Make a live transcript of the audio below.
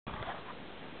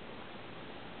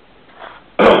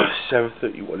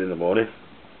7:31 in the morning,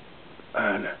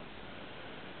 and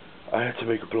I had to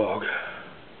make a blog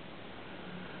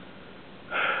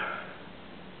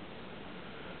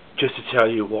just to tell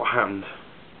you what happened,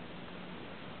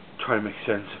 try and make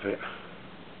sense of it.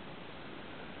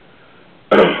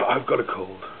 I've got a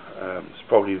cold. It's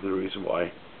probably the reason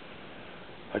why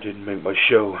I didn't make my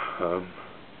show. I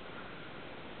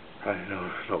don't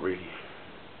know, not really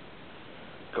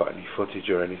got any footage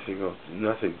or anything, or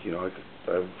nothing, you know.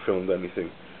 I haven't filmed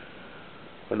anything,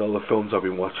 and all the films I've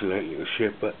been watching lately are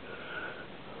shit. But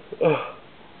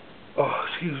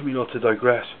excuse me, not to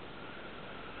digress.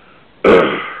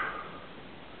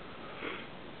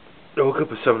 I woke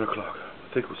up at 7 o'clock.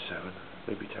 I think it was 7,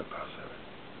 maybe 10 past 7,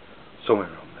 somewhere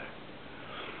around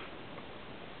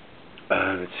there,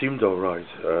 and it seemed alright.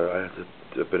 I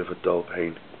had a bit of a dull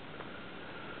pain,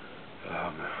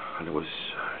 and it was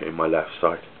in my left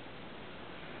side.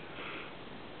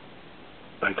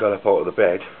 I got up out of the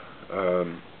bed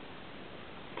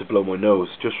to blow my nose,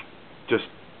 just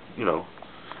you know,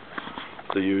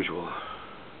 the usual.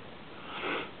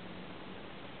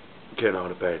 Getting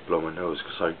out of bed, blow my nose,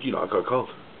 because I got a cold.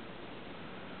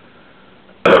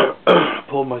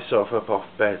 Pulled myself up off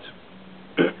bed,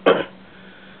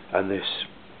 and this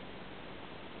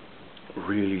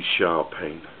really sharp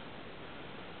pain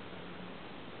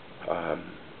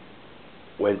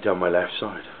went down my left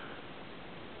side.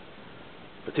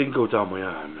 It didn't go down my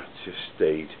arm, it just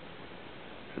stayed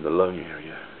in the lung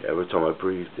area. Every time I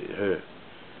breathed, it hurt.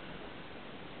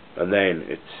 And then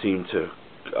it seemed to,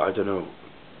 I don't know,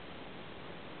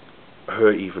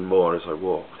 hurt even more as I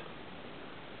walked.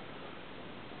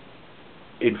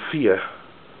 In fear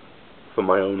for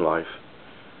my own life,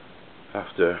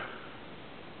 after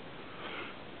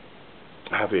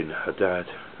having a dad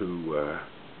who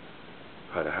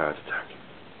had a heart attack,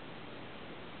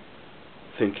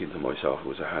 thinking to myself it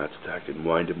was a heart attack and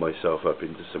winding myself up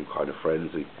into some kind of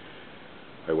frenzy,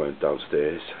 I went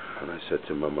downstairs and I said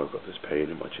to Mum, I've got this pain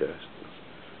in my chest.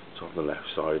 It's on the left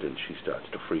side, and she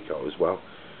started to freak out as well.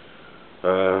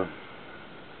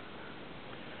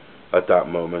 At that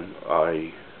moment,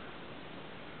 I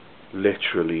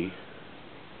literally,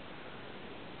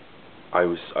 I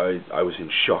was in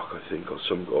shock, I think, or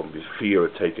fear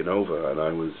had taken over,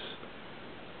 and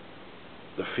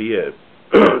the fear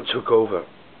took over,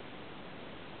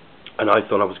 and I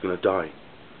thought I was going to die.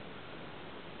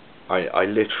 I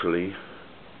literally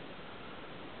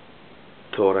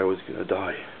thought I was going to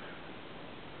die.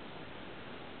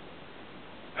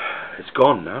 It's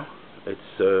gone now.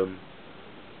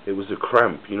 It was a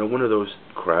cramp, you know, one of those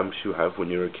cramps you have when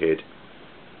you're a kid,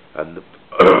 and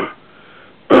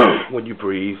when you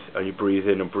breathe, and you breathe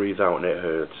in and breathe out and it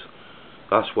hurts.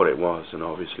 That's what it was. And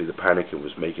obviously the panicking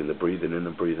was making the breathing in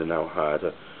and breathing out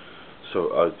harder,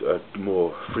 so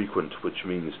more frequent, which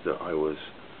means that I was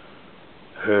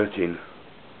hurting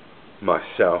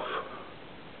myself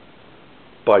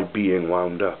by being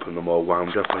wound up, and the more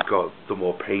wound up I got, the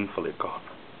more painful it got.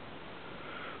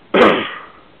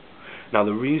 Now,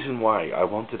 the reason why I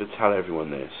wanted to tell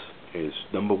everyone this is,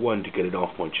 number one, to get it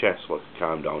off my chest so I could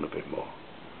calm down a bit more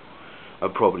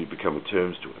and probably become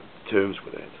terms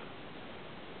with it.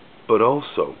 But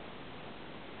also,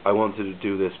 I wanted to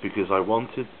do this because I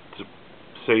wanted to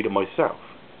say to myself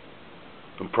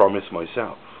and promise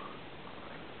myself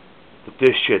that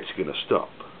this shit's gonna stop.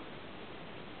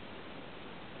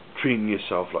 Treating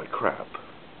yourself like crap,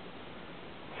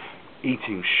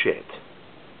 eating shit,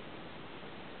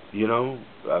 you know,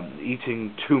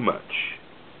 eating too much,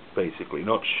 basically,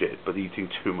 not shit, but eating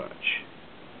too much.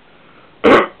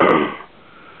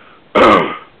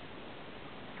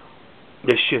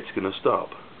 This shit's gonna stop.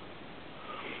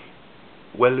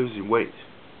 We're losing weight.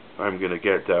 I'm gonna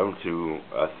get down to,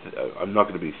 I'm not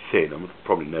gonna be thin, I'm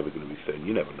probably never gonna be thin,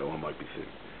 you never know, I might be thin.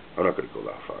 I'm not gonna go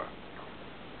that far.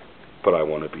 But I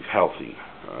want to be healthy.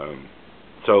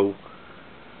 So,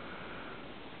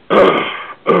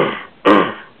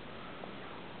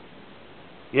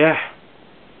 yeah,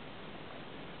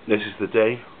 this is the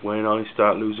day when I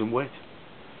start losing weight.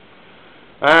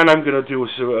 And I'm going to do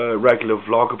a regular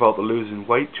vlog about the losing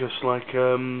weight, just like,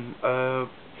 I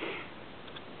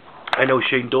know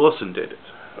Shane Dawson did it.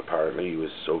 Apparently he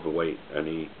was overweight and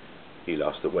he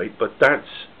lost the weight, but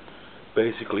that's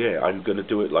basically it. I'm going to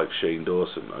do it like Shane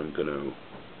Dawson. I'm going to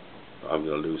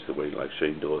lose the weight like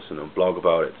Shane Dawson and blog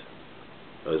about it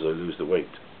as I lose the weight.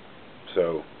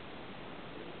 So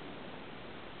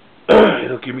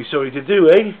it'll give me something to do,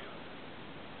 eh?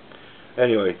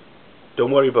 Anyway,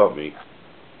 don't worry about me.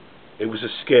 It was a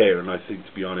scare, and I think,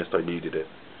 to be honest, I needed it.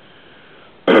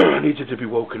 I needed to be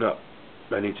woken up.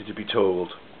 I needed to be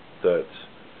told that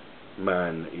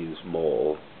man is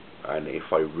mortal, and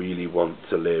if I really want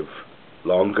to live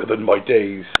longer than my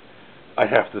days, I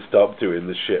have to stop doing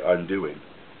the shit I'm doing.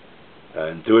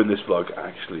 And doing this vlog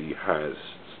actually has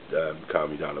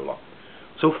calmed me down a lot.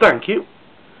 So thank you.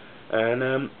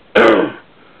 And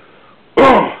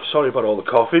sorry about all the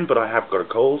coughing, but I have got a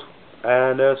cold.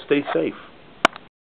 And stay safe.